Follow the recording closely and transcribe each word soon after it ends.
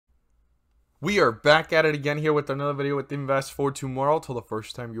We are back at it again here with another video with Invest for Tomorrow. To the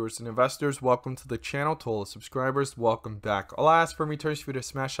first time viewers and investors, welcome to the channel. To all the subscribers, welcome back. All I ask from returns for you to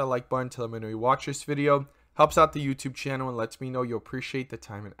smash that like button to let me know you watch this video. Helps out the YouTube channel and lets me know you appreciate the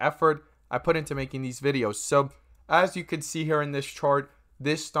time and effort I put into making these videos. So as you can see here in this chart,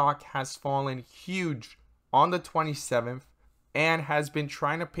 this stock has fallen huge on the 27th and has been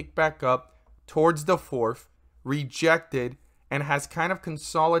trying to pick back up towards the 4th, rejected, and has kind of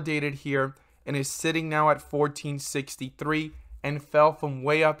consolidated here and is sitting now at $14.63 and fell from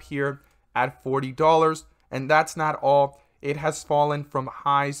way up here at $40. And that's not all. It has fallen from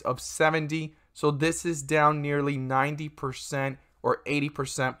highs of 70. So this is down nearly 90% or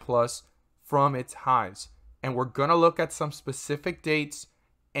 80% plus from its highs. And we're going to look at some specific dates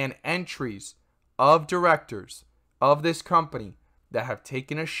and entries of directors of this company that have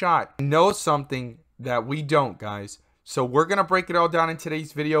taken a shot and know something that we don't, guys. So we're going to break it all down in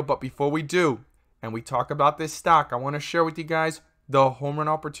today's video. But before we do, and we talk about this stock, I want to share with you guys the home run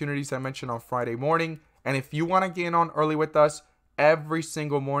opportunities I mentioned on Friday morning. And if you want to get in on early with us, every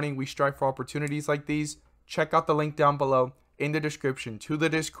single morning we strive for opportunities like these. Check out the link down below in the description to the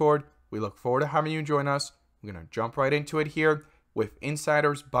Discord. We look forward to having you join us. We're going to jump right into it here with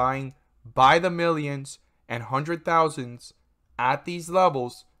insiders buying by the millions and hundred thousands at these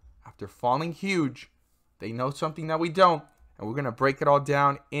levels after falling huge. They know something that we don't, and we're going to break it all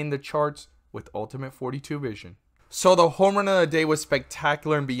down in the charts with Ultimate 42 Vision. So the home run of the day was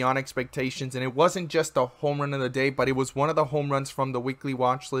spectacular and beyond expectations, and it wasn't just the home run of the day, but it was one of the home runs from the weekly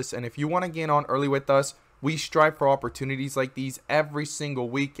watch list. And if you want to get on early with us, we strive for opportunities like these every single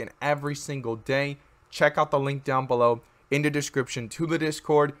week and every single day. Check out the link down below in the description to the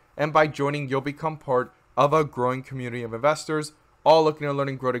Discord, and by joining, you'll become part of a growing community of investors, all looking to learn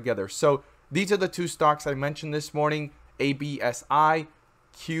and grow together. So these are the two stocks I mentioned this morning, ABSI,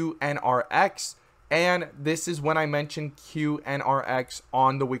 QNRX, and this is when I mentioned QNRX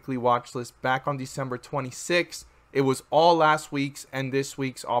on the weekly watch list back on December 26th. It was all last week's and this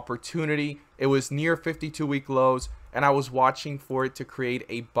week's opportunity. It was near 52-week lows, and I was watching for it to create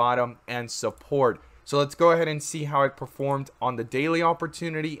a bottom and support. So let's go ahead and see how it performed on the daily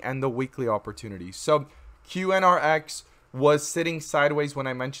opportunity and the weekly opportunity. So QNRX was sitting sideways when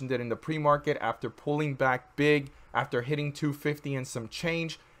I mentioned it in the pre-market after pulling back big after hitting 250 and some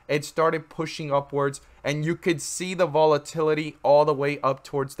change. It started pushing upwards, and you could see the volatility all the way up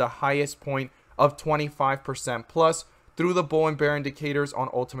towards the highest point of 25% plus through the bull and bear indicators on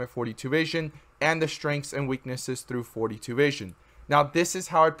Ultimate 42 Vision and the strengths and weaknesses through 42 Vision. Now this is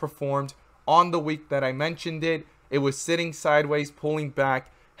how it performed on the week that I mentioned it. It was sitting sideways, pulling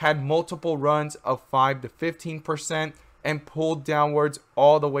back, had multiple runs of 5 to 15%, and pulled downwards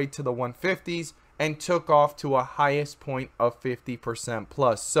all the way to the 150s and took off to a highest point of 50%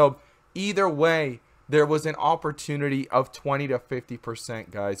 plus. So either way, there was an opportunity of 20 to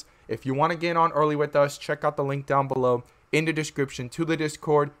 50%, guys. If you want to get on early with us, check out the link down below in the description to the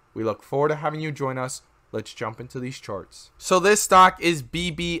Discord. We look forward to having you join us. Let's jump into these charts. So this stock is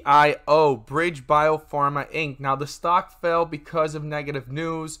BBIO, Bridge Biopharma Inc. Now the stock fell because of negative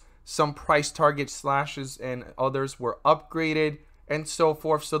news. Some price target slashes and others were upgraded and so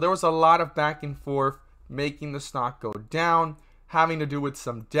forth. So there was a lot of back and forth making the stock go down, having to do with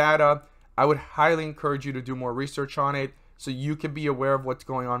some data. I would highly encourage you to do more research on it so you can be aware of what's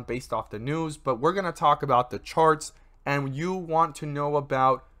going on based off the news. But we're going to talk about the charts, and you want to know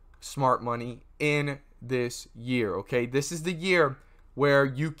about smart money in this year, okay? This is the year where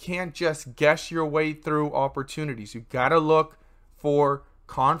you can't just guess your way through opportunities. You got to look for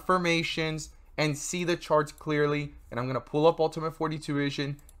confirmations and see the charts clearly. And I'm going to pull up Ultimate 42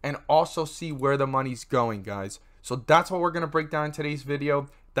 Vision and also see where the money's going, guys. So that's what we're going to break down in today's video.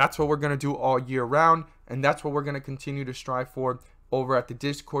 That's what we're going to do all year round, and that's what we're going to continue to strive for over at the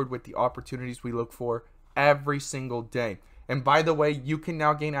Discord with the opportunities we look for every single day. And by the way, you can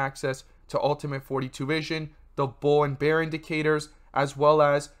now gain access to Ultimate 42 Vision, the bull and bear indicators, as well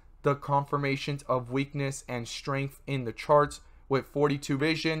as the confirmations of weakness and strength in the charts with 42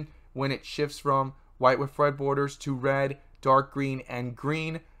 Vision when it shifts from white with red borders to red, dark green, and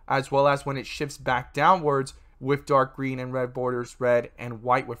green, as well as when it shifts back downwards with dark green and red borders, red and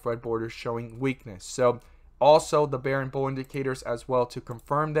white with red borders showing weakness. So also the bear and bull indicators as well to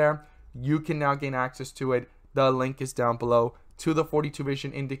confirm there. You can now gain access to it. The link is down below to the 42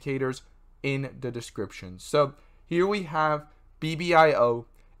 Vision indicators in the description. So here we have BBIO,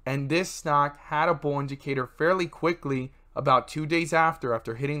 and this stock had a bull indicator fairly quickly about 2 days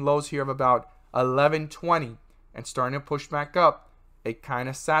after hitting lows here of about 11.20 and starting to push back up. It kind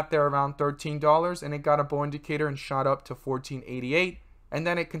of sat there around $13 and it got a bull indicator and shot up to $14.88 and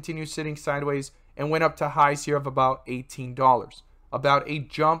then it continued sitting sideways and went up to highs here of about $18. About a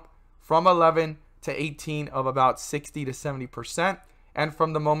jump from 11 to 18 of about 60 to 70%, and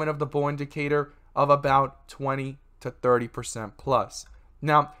from the moment of the bull indicator of about 20 to 30% plus.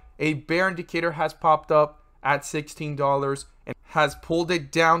 Now, a bear indicator has popped up at $16 and has pulled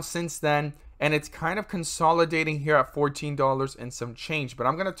it down since then, and it's kind of consolidating here at $14 and some change. But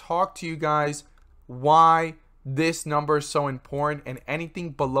I'm going to talk to you guys why this number is so important, and anything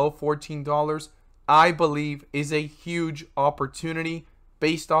below $14 I believe is a huge opportunity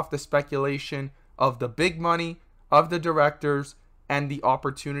based off the speculation of the big money, of the directors, and the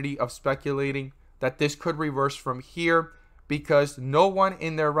opportunity of speculating that this could reverse from here, because no one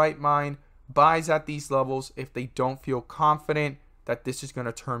in their right mind buys at these levels if they don't feel confident that this is going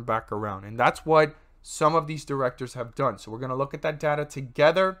to turn back around. And that's what some of these directors have done. So we're going to look at that data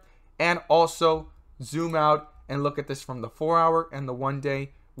together and also zoom out and look at this from the 4-hour and the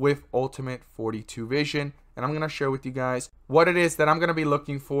 1-day with Ultimate 42 Vision. And I'm going to share with you guys what it is that I'm going to be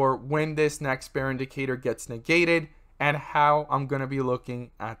looking for when this next bear indicator gets negated, and how I'm going to be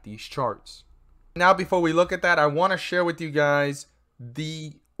looking at these charts. Now, before we look at that, I want to share with you guys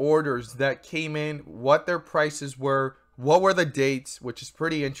the orders that came in, what their prices were, what were the dates, which is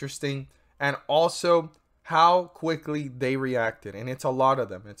pretty interesting, and also how quickly they reacted. And it's a lot of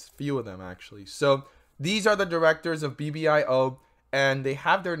them. It's a few of them, actually. So these are the directors of BBIO, and they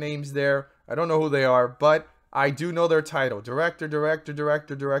have their names there. I don't know who they are, but I do know their title: director, director,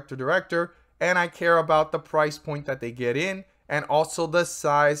 director, director, director. And I care about the price point that they get in, and also the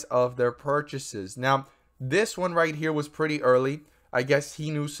size of their purchases. Now, this one right here was pretty early. I guess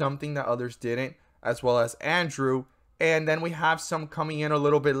he knew something that others didn't, as well as Andrew. And then we have some coming in a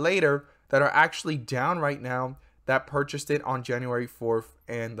little bit later that are actually down right now that purchased it on January 4th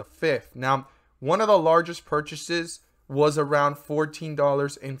and the 5th. Now, one of the largest purchases was around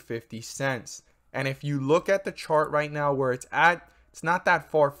 $14.50. And if you look at the chart right now where it's at, it's not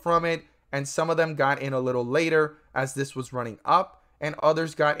that far from it. And some of them got in a little later as this was running up, and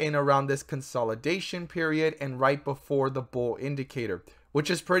others got in around this consolidation period and right before the bull indicator, which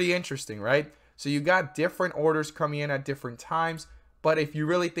is pretty interesting, right? So you got different orders coming in at different times, but if you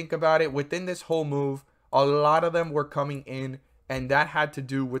really think about it, within this whole move, a lot of them were coming in, and that had to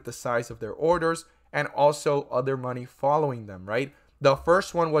do with the size of their orders and also other money following them, right? The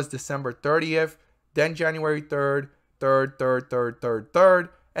first one was December 30th, then January 3rd, 3rd, 3rd, 3rd, 3rd, 3rd,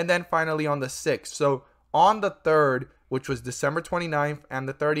 and then finally on the 6th. So on the 3rd, which was December 29th, and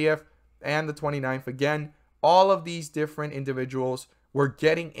the 30th, and the 29th again, all of these different individuals were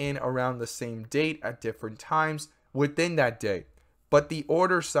getting in around the same date at different times within that day. But the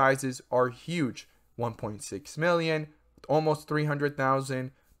order sizes are huge: 1.6 million, almost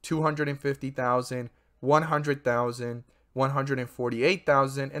 300,000, 250,000, 100,000,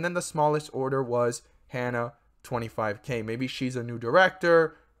 148,000, and then the smallest order was Hannah, 25K. Maybe she's a new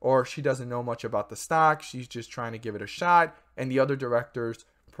director, or she doesn't know much about the stock. She's just trying to give it a shot. And the other directors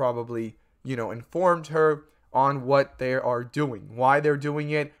probably, informed her on what they are doing, why they're doing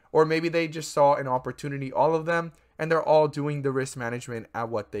it, or maybe they just saw an opportunity, all of them, and they're all doing the risk management at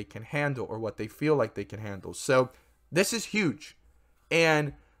what they can handle or what they feel like they can handle. So this is huge.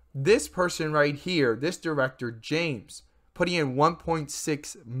 And this person right here, this director, James, putting in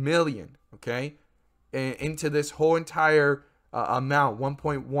 1.6 million, okay, into this whole entire amount,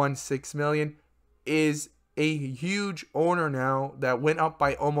 1.16 million, is a huge owner now that went up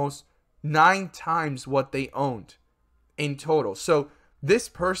by almost 9 times what they owned in total. So this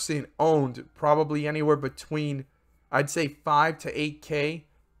person owned probably anywhere between, I'd say, 5 to 8K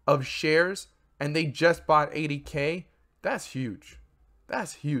of shares, and they just bought 80K. That's huge.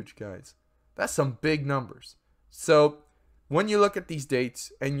 That's huge, guys. That's some big numbers. So when you look at these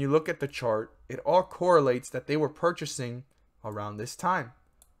dates and you look at the chart, it all correlates that they were purchasing around this time.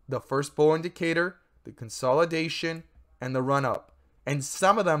 The first bull indicator, the consolidation, and the run up. And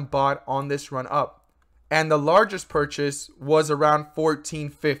some of them bought on this run up. And the largest purchase was around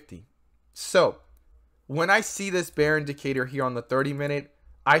 $14.50. So when I see this bear indicator here on the 30-minute,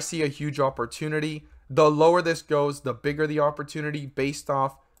 I see a huge opportunity. The lower this goes, the bigger the opportunity based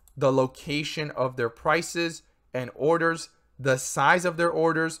off the location of their prices and orders, the size of their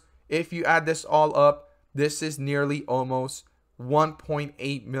orders. If you add this all up, this is nearly almost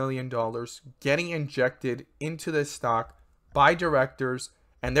 $1.8 million getting injected into this stock by directors,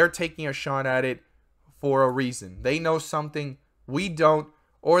 and they're taking a shot at it for a reason. They know something we don't,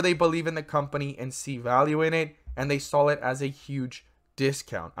 or they believe in the company and see value in it, and they saw it as a huge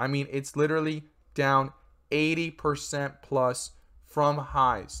discount. I mean, it's literally down 80% plus from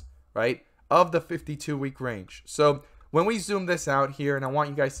highs, right, of the 52-week range. So when we zoom this out here, and I want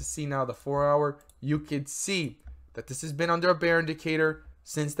you guys to see now the 4 hour, you could see that this has been under a bear indicator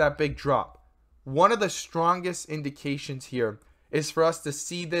since that big drop. One of the strongest indications here is for us to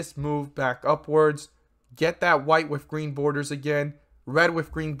see this move back upwards, get that white with green borders again, red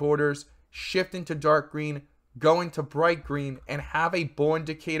with green borders, shift into dark green, go into bright green, and have a bull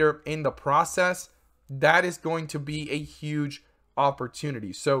indicator in the process. That is going to be a huge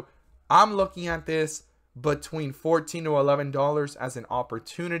opportunity. So I'm looking at this between $14 to $11 as an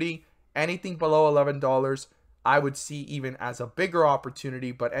opportunity. Anything below $11 I would see even as a bigger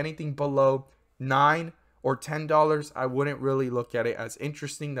opportunity, but anything below $9 or $10 I wouldn't really look at it as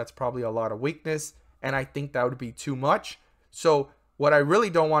interesting. That's probably a lot of weakness, and I think that would be too much. So what I really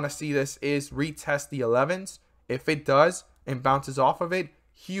don't want to see this is retest the 11s. If it does and bounces off of it,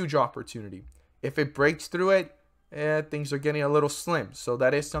 huge opportunity. If it breaks through it, things are getting a little slim. So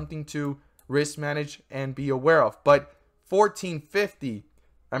that is something to risk manage and be aware of. But 1450,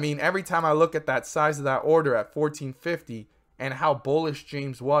 I mean, every time I look at that size of that order at 1450 and how bullish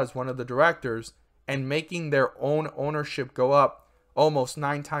James was, one of the directors, and making their own ownership go up almost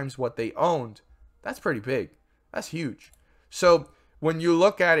 9 times what they owned, that's pretty big. That's huge. So when you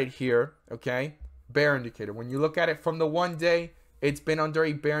look at it here, okay, bear indicator. When you look at it from the 1 day, it's been under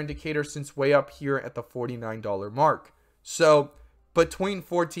a bear indicator since way up here at the $49 mark. So between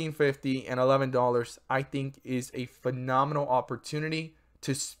 $14.50 and $11, I think is a phenomenal opportunity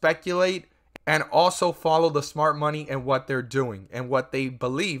to speculate and also follow the smart money and what they're doing and what they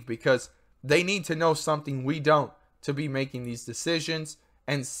believe, because they need to know something we don't to be making these decisions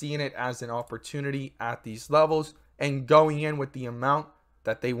and seeing it as an opportunity at these levels and going in with the amount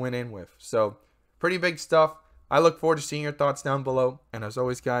that they went in with. So pretty big stuff. I look forward to seeing your thoughts down below. And as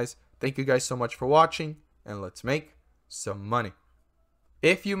always, guys, thank you guys so much for watching, and let's make some money.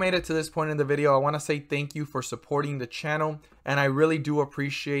 If you made it to this point in the video, I want to say thank you for supporting the channel, and I really do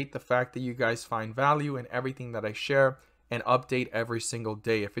appreciate the fact that you guys find value in everything that I share and update every single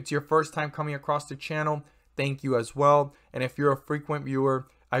day. If it's your first time coming across the channel, thank you as well. And if you're a frequent viewer,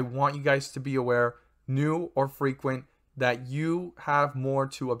 I want you guys to be aware, new or frequent, that you have more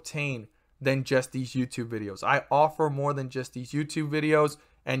to obtain than just these YouTube videos. I offer more than just these YouTube videos,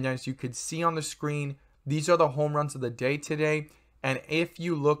 and as you can see on the screen, these are the home runs of the day today. And if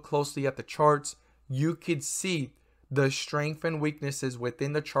you look closely at the charts, you could see the strength and weaknesses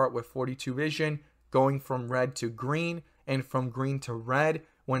within the chart with 42 vision going from red to green and from green to red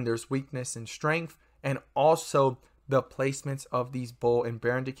when there's weakness and strength, and also the placements of these bull and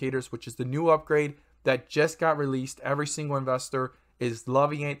bear indicators, which is the new upgrade that just got released. Every single investor is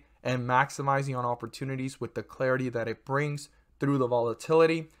loving it and maximizing on opportunities with the clarity that it brings through the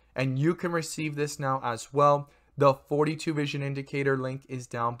volatility. And you can receive this now as well. The 42 vision indicator link is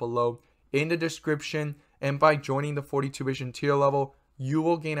down below in the description, and by joining the 42 vision tier level, you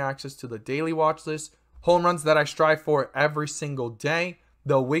will gain access to the daily watch list, home runs that I strive for every single day,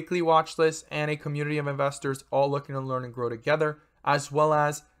 the weekly watch list, and a community of investors all looking to learn and grow together, as well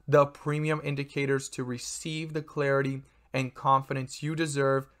as the premium indicators to receive the clarity and confidence you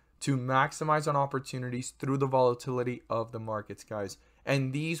deserve to maximize on opportunities through the volatility of the markets, guys.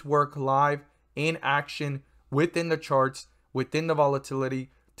 And these work live in action within the charts, within the volatility,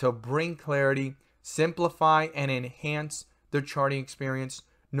 to bring clarity, simplify, and enhance the charting experience,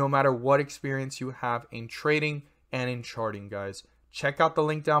 no matter what experience you have in trading and in charting, guys. Check out the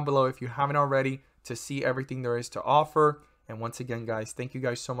link down below if you haven't already to see everything there is to offer. And once again, guys, thank you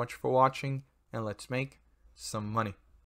guys so much for watching, and let's make some money.